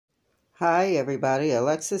Hi everybody,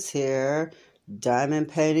 Alexis here, diamond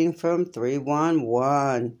painting from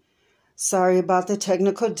 311. Sorry about the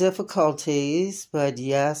technical difficulties, but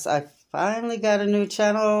yes, I finally got a new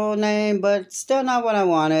channel name, but still not what I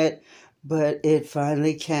wanted, but it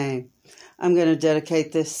finally came. I'm going to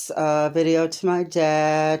dedicate this video to my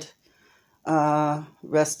dad.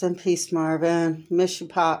 Rest in peace, Marvin. Miss you,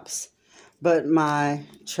 Pops. But my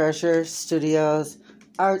Treasure Studios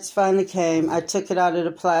Arts finally came. I took it out of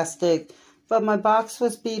the plastic, but my box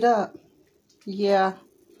was beat up. Yeah,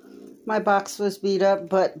 my box was beat up,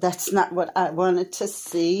 but that's not what I wanted to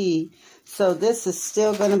see. So this is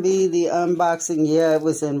still going to be the unboxing. Yeah, it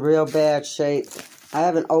was in real bad shape. I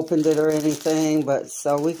haven't opened it or anything, but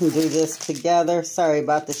so we can do this together. Sorry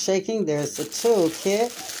about the shaking. There's the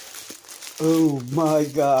toolkit. Oh my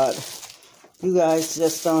God. You guys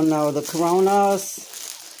just don't know. The coronas,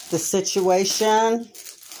 the situation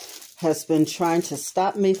has been trying to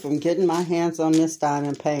stop me from getting my hands on this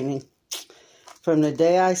diamond painting. From the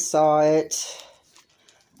day I saw it,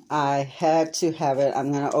 I had to have it.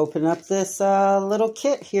 I'm going to open up this little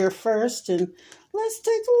kit here first, and let's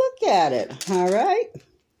take a look at it. All right.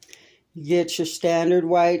 You get your standard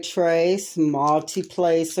white trace,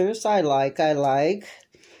 multi-placers. I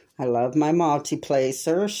love my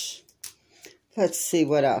multi-placers. Let's see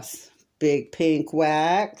what else. Big pink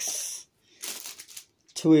wax.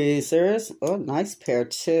 Tweezers. Oh, nice pair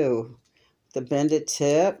too. The bended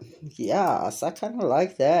tip. Yes, I kind of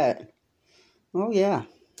like that. Oh, yeah.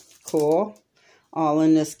 Cool. All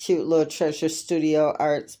in this cute little Treasure Studio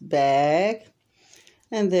Arts bag.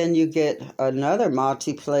 And then you get another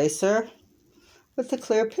multi-placer with the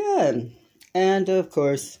clear pen. And, of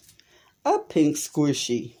course, a pink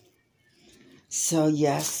squishy. So,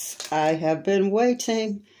 yes, I have been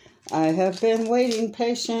waiting. I have been waiting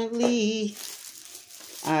patiently.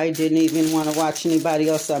 I didn't even want to watch anybody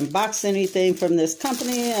else unbox anything from this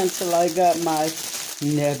company until I got my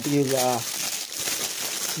nebula.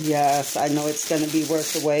 Yes, I know it's going to be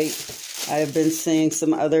worth the wait. I have been seeing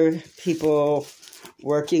some other people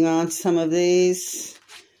working on some of these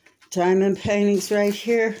diamond paintings right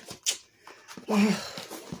here. Oh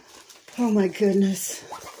my goodness.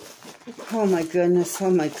 Oh my goodness,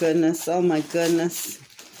 oh my goodness, oh my goodness.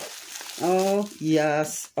 Oh,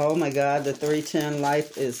 yes. Oh my God, the 310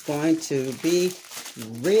 life is going to be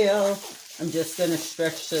real. I'm just going to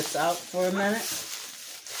stretch this out for a minute.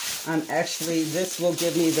 This will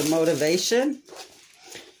give me the motivation.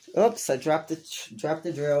 Oops, I dropped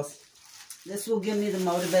the drills. This will give me the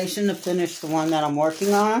motivation to finish the one that I'm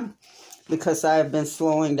working on, because I have been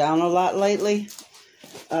slowing down a lot lately.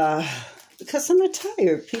 Because I'm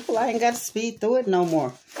tired. People, I ain't got to speed through it no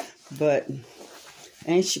more. But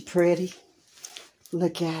ain't she pretty?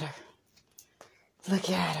 Look at her. Look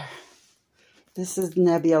at her. This is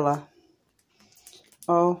Nebula.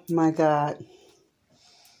 Oh my God.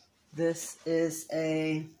 This is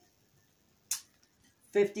a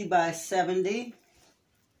 50 by 70.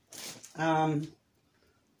 I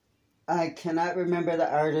cannot remember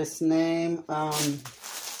the artist's name.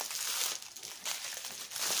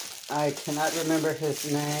 I cannot remember his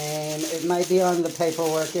name. It might be on the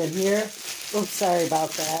paperwork in here. Oops, sorry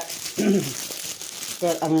about that.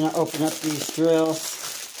 But I'm going to open up these drills.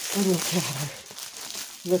 Oh, look at her.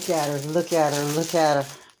 Look at her, look at her, look at her.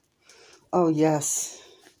 Oh, yes.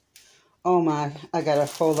 Oh, my. I got to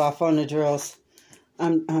hold off on the drills.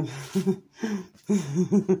 I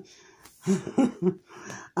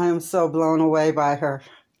am so blown away by her.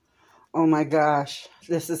 Oh, my gosh.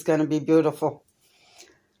 This is going to be beautiful.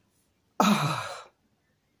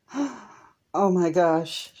 Oh my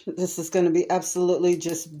gosh, this is going to be absolutely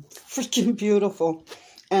just freaking beautiful.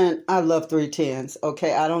 And I love 310s.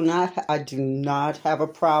 Okay, I do not have a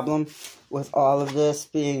problem with all of this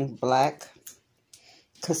being black,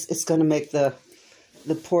 because it's going to make the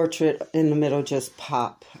portrait in the middle just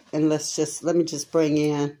pop. And let me just bring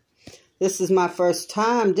in, this is my first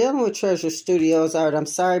time dealing with Treasure Studios art. I'm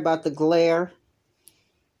sorry about the glare,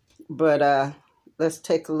 but let's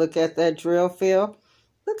take a look at that drill field.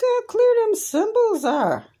 Look how clear them symbols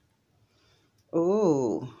are.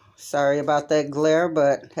 Ooh, sorry about that glare,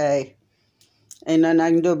 but hey, ain't nothing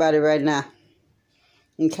I can do about it right now.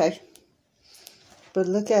 Okay? But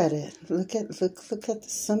look at it. Look at the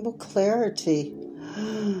symbol clarity.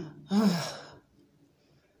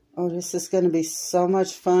 Oh, this is going to be so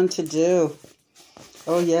much fun to do.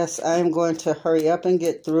 Oh yes, I am going to hurry up and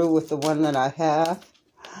get through with the one that I have,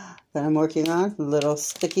 that I'm working on. A little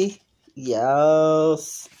sticky.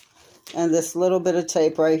 Yes. And this little bit of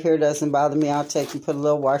tape right here doesn't bother me. I'll take and put a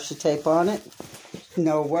little washi tape on it.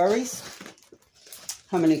 No worries.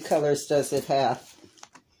 How many colors does it have?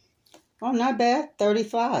 Oh, not bad.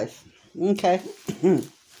 35. Okay.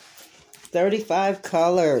 35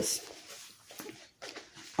 colors.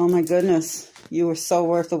 Oh my goodness. You were so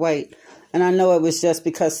worth the wait. And I know it was just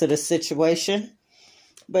because of the situation.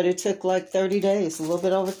 But it took like 30 days. A little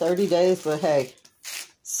bit over 30 days. But hey,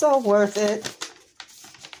 so worth it.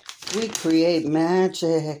 We create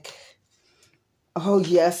magic. Oh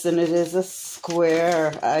yes, and it is a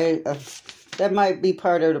square. That might be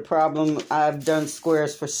part of the problem. I've done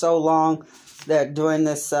squares for so long that doing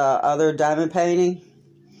this other diamond painting,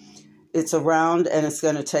 it's a round and it's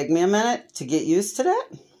going to take me a minute to get used to that.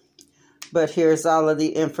 But here's all of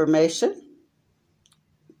the information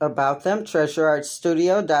about them.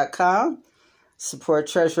 TreasureArtStudio.com. Support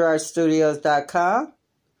TreasureArtStudios.com.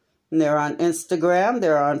 And they're on Instagram.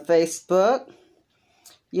 They're on Facebook.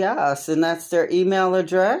 Yes, and that's their email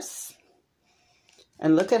address.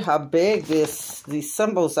 And look at how big these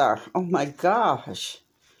symbols are. Oh my gosh.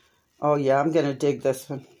 Oh yeah, I'm going to dig this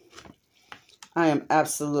one. I am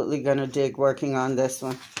absolutely going to dig working on this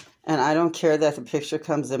one. And I don't care that the picture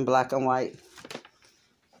comes in black and white.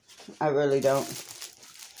 I really don't.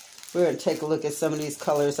 We're going to take a look at some of these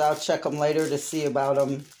colors. I'll check them later to see about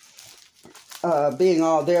them being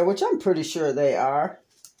all there, which I'm pretty sure they are.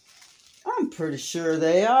 I'm pretty sure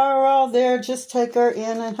they are all there. Just take her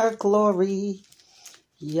in her glory.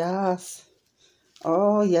 Yes.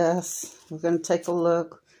 Oh, yes. We're going to take a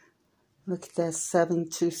look. Look at that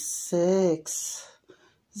 726.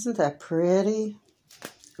 Isn't that pretty?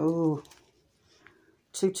 Ooh.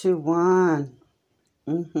 221.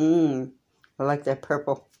 I like that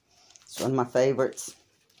purple. It's one of my favorites.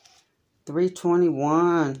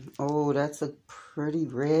 321. Oh, that's a pretty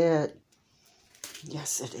red.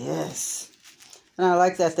 Yes, it is. And I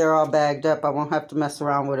like that they're all bagged up. I won't have to mess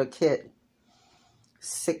around with a kit.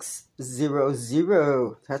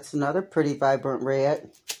 600. That's another pretty vibrant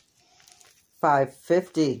red.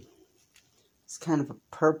 550. It's kind of a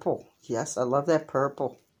purple. Yes, I love that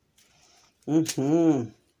purple.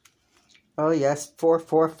 Oh, yes,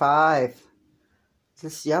 445.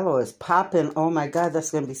 This yellow is popping. Oh, my God,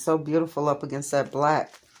 that's going to be so beautiful up against that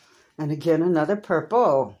black. And again, another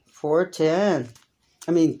purple. 410.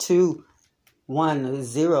 I mean,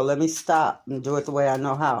 210. Let me stop and do it the way I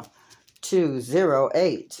know how.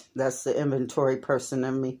 208. That's the inventory person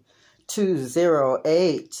in me.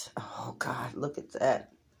 208. Oh, God, look at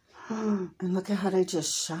that. And look at how they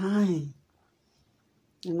just shine.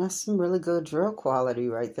 And that's some really good drill quality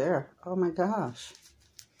right there. Oh, my gosh.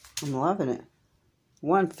 I'm loving it.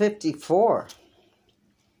 154.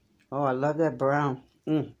 Oh, I love that brown.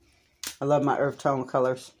 I love my earth tone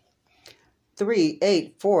colors.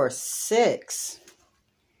 3846.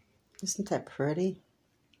 Isn't that pretty?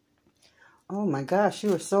 Oh my gosh,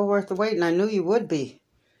 you were so worth the wait, and I knew you would be.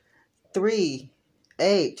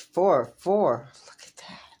 3844. Look at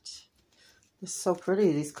that. It's so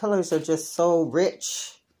pretty. These colors are just so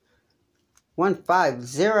rich.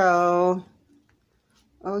 150.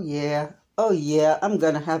 Oh yeah. Oh yeah. I'm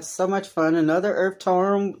gonna have so much fun. Another earth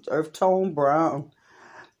tone brown.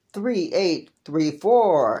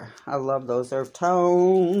 3834. I love those earth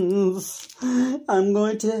tones. I'm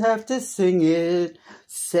going to have to sing it.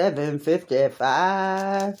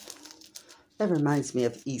 755. That reminds me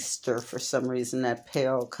of Easter for some reason. That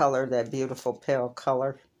pale color, that beautiful pale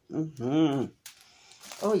color. Oh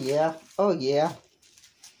yeah. Oh yeah.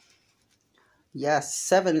 Yes,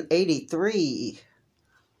 783.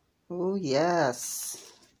 Oh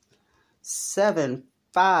yes.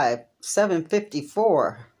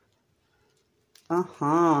 754.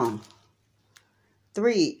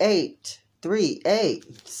 3838.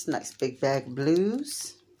 It's a nice big bag of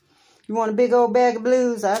blues. You want a big old bag of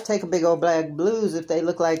blues? I'll take a big old bag of blues if they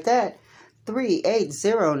look like that.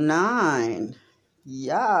 3809.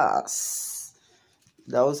 Yes.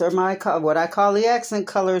 Those are my what I call the accent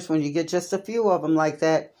colors when you get just a few of them like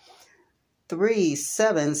that.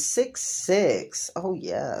 3766. Oh,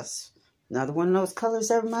 yes. Another one of those colors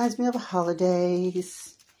that reminds me of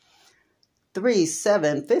holidays.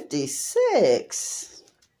 3756.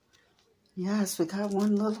 Yes, we got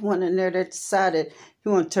one little one in there that decided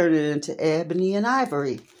you want to turn it into ebony and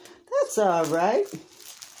ivory. That's all right.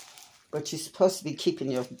 But you're supposed to be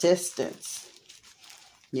keeping your distance.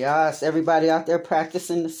 Yes, everybody out there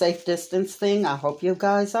practicing the safe distance thing. I hope you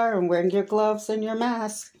guys are and wearing your gloves and your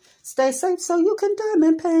mask. Stay safe so you can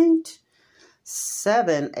diamond paint.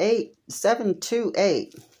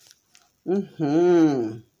 728.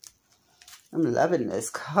 I'm loving this.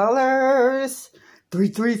 Colors.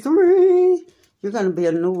 333. You're going to be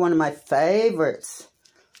a new one of my favorites.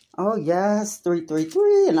 Oh, yes.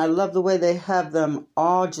 333. And I love the way they have them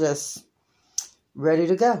all just ready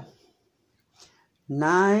to go.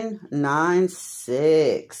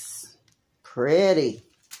 996. Pretty.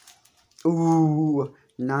 Ooh,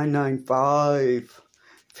 995.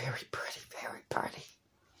 Very pretty, very pretty.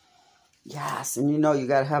 Yes, and you know you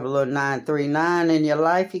got to have a little 939 in your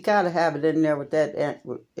life. You got to have it in there with that.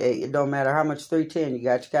 It don't matter how much 310 you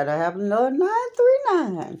got to have another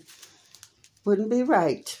 939. Wouldn't be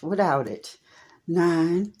right without it.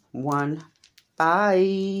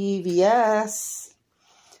 915, yes.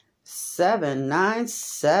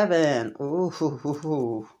 797.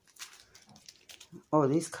 Ooh. Oh,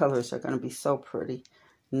 these colors are going to be so pretty.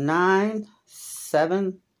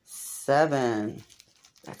 977.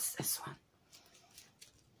 That's this one.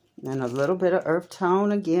 And a little bit of earth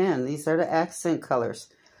tone again. These are the accent colors.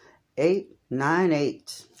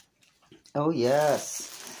 898. Oh,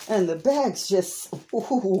 yes. And the bag's just,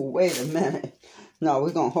 ooh, wait a minute. No,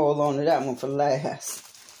 we're going to hold on to that one for last.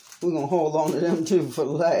 We're going to hold on to them two for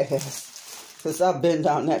last. Because I've been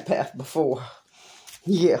down that path before.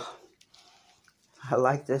 Yeah. I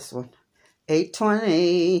like this one.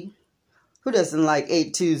 820. Who doesn't like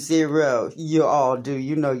 820? You all do.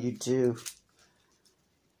 You know you do.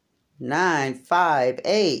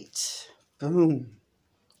 958. Boom.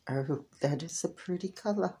 Oh, that is a pretty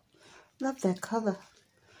color. Love that color.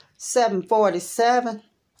 747.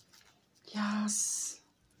 Yes.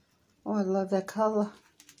 Oh, I love that color.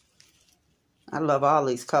 I love all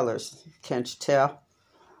these colors. Can't you tell?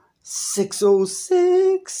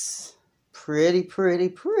 606. Pretty, pretty,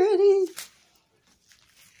 pretty.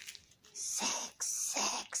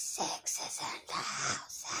 666 is in the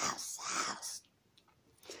house.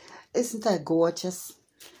 Isn't that gorgeous?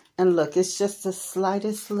 And look, it's just the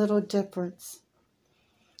slightest little difference.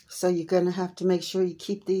 So you're going to have to make sure you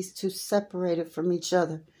keep these two separated from each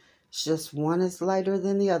other. It's just one is lighter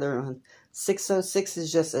than the other one. 606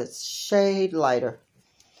 is just a shade lighter.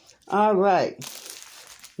 All right.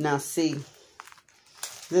 Now see,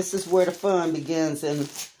 this is where the fun begins. And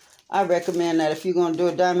I recommend that if you're going to do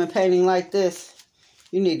a diamond painting like this,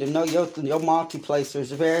 you need to know your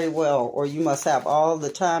multiplacers very well, or you must have all the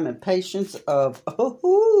time and patience of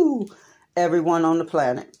everyone on the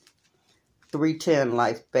planet. 310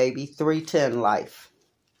 life, baby. 310 life.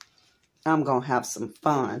 I'm going to have some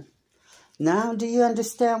fun. Now, do you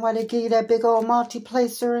understand why they give you that big old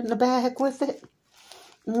multiplacer in the bag with it?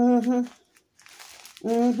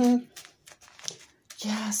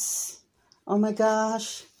 Yes. Oh, my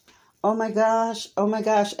gosh. Oh, my gosh. Oh, my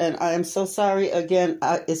gosh. And I am so sorry. Again,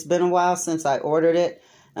 it's been a while since I ordered it.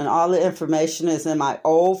 And all the information is in my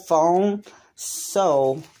old phone.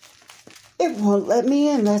 So it won't let me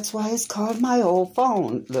in. That's why it's called my old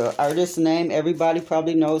phone. The artist's name, everybody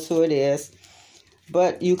probably knows who it is.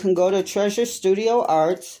 But you can go to Treasure Studio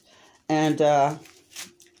Arts and you'll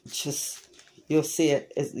see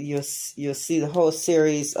it. You'll see the whole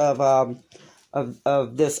series of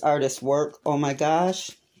this artist's work. Oh my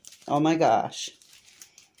gosh. Oh my gosh.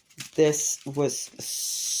 This was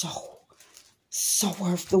so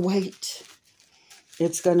worth the wait.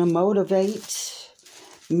 It's going to motivate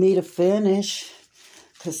me to finish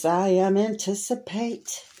because I am anticipating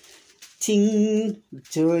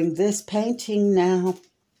doing this painting now.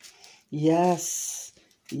 Yes.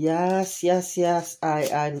 I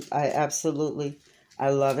absolutely,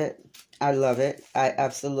 I love it. I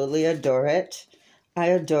absolutely adore it. I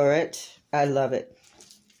adore it. I love it.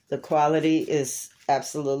 The quality is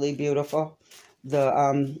absolutely beautiful.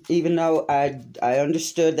 The even though I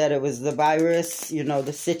understood that it was the virus,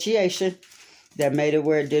 the situation that made it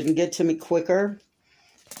where it didn't get to me quicker,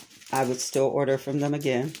 I would still order from them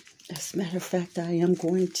again. As a matter of fact, I am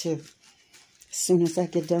going to. As soon as I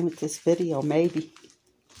get done with this video, maybe.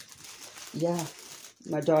 Yeah.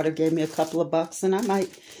 My daughter gave me a couple of bucks, and I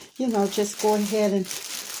might, just go ahead and...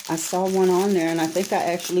 I saw one on there, and I think I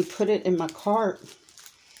actually put it in my cart.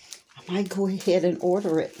 I might go ahead and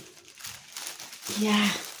order it. Yeah.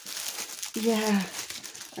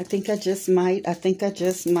 I think I just might. I think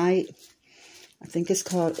it's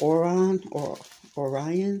called Orion or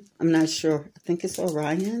Orion. I'm not sure. I think it's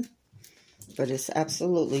Orion. But it's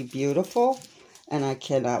absolutely beautiful. And I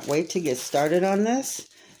cannot wait to get started on this.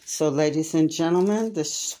 So, ladies and gentlemen,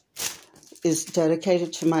 this is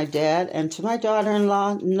dedicated to my dad and to my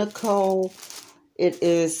daughter-in-law, Nicole. It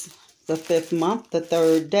is the 5th month, the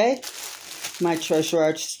 3rd day. My Treasure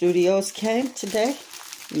Art Studios came today.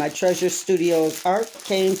 My Treasure Studios art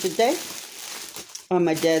came today on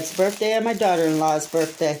my dad's birthday and my daughter-in-law's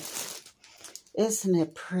birthday. Isn't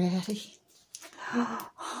it pretty?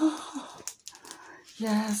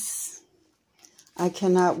 Yes. I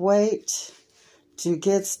cannot wait to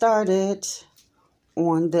get started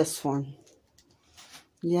on this one.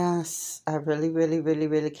 Yes, I really, really, really,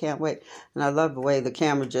 really can't wait. And I love the way the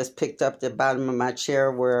camera just picked up the bottom of my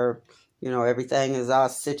chair where, everything is all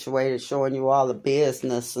situated, showing you all the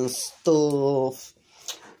business and stuff.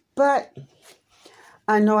 But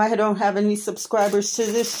I know I don't have any subscribers to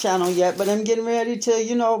this channel yet, but I'm getting ready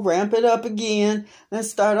to, ramp it up again and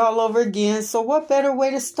start all over again. So what better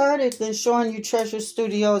way to start it than showing you Treasure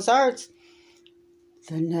Studios Arts,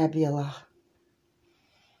 the nebula.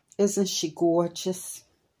 Isn't she gorgeous?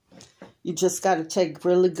 You just got to take a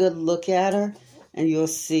really good look at her, and you'll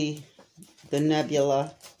see the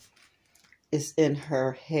nebula is in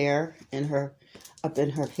her hair, up in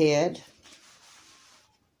her head.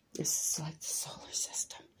 This is like the solar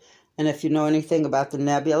system. And if you know anything about the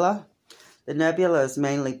nebula is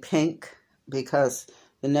mainly pink because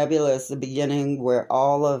the nebula is the beginning where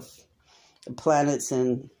all of the planets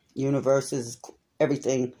and universes,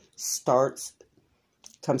 everything starts,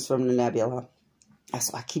 comes from the nebula.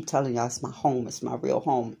 That's why I keep telling y'all it's my home. It's my real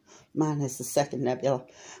home. Mine is the second nebula,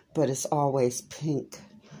 but it's always pink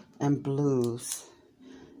and blues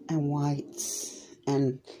and whites.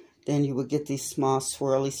 And then you would get these small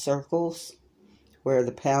swirly circles where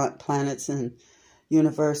the planets and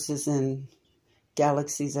universes and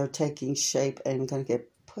galaxies are taking shape and going to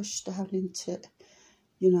get pushed out into,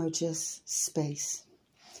 just space.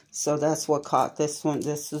 So that's what caught this one.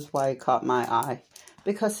 This is why it caught my eye.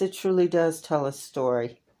 Because it truly does tell a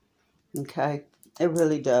story. Okay? It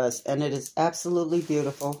really does. And it is absolutely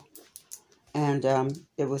beautiful. And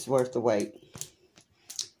it was worth the wait.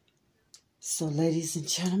 So, ladies and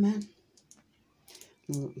gentlemen,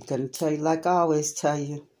 I'm going to tell you like I always tell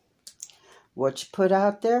you. What you put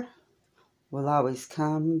out there will always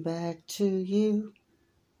come back to you.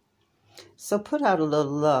 So put out a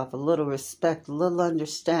little love, a little respect, a little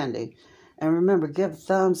understanding. And remember, give a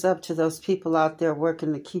thumbs up to those people out there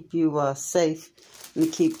working to keep you safe and to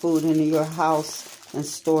keep food into your house and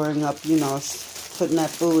storing up, putting that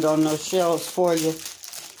food on those shelves for you.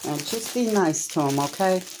 And just be nice to them,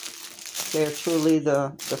 okay? They're truly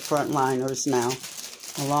the frontliners now,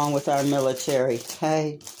 along with our military,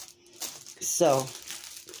 okay? So,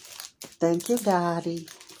 thank you, Daddy,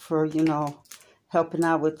 for, helping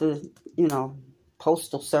out with the,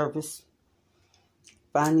 postal service.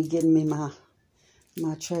 Finally getting me my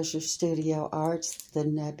Treasure Studio Arts, the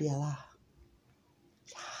nebula.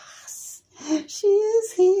 Yes, she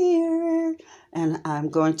is here. And I'm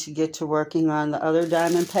going to get to working on the other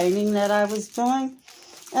diamond painting that I was doing.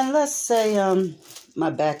 And let's say my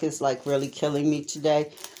back is like really killing me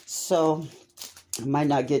today. So I might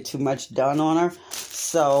not get too much done on her.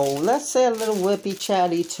 So let's say a little whippy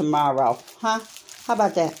chatty tomorrow. Huh? How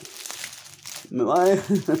about that?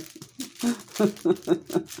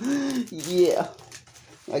 Yeah,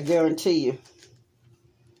 I guarantee you.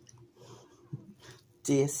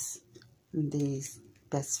 This and these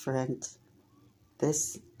best friends.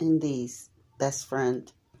 This and these best friend.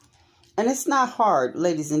 And it's not hard,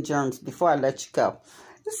 ladies and germs, before I let you go.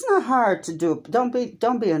 It's not hard to do. Don't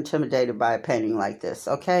be intimidated by a painting like this,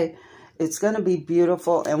 okay? It's going to be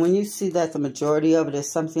beautiful. And when you see that the majority of it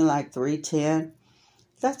is something like 310,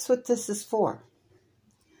 that's what this is for.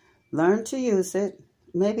 Learn to use it.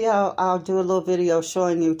 Maybe I'll do a little video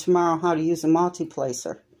showing you tomorrow how to use a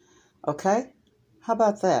multi-placer. Okay? How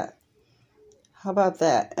about that? How about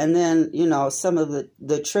that? And then, some of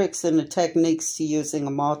the tricks and the techniques to using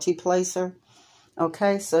a multi-placer.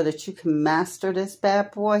 Okay? So that you can master this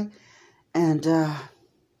bad boy. And,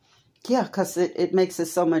 yeah, because it makes it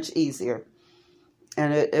so much easier.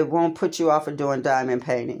 And it won't put you off of doing diamond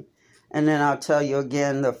painting. And then I'll tell you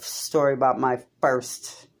again the story about my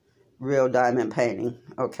first real diamond painting,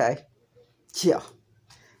 okay? Yeah.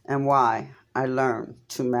 And why I learned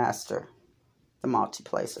to master the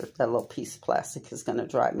multi-placer. That little piece of plastic is going to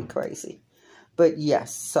drive me crazy. But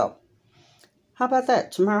yes, so how about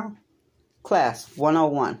that? Tomorrow, class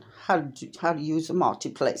 101, how to use a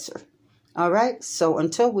multi-placer. All right? So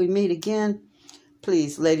until we meet again,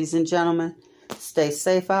 please, ladies and gentlemen, stay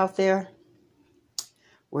safe out there.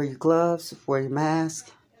 Wear your gloves, wear your mask,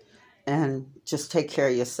 and just take care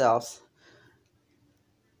of yourselves.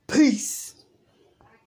 Peace.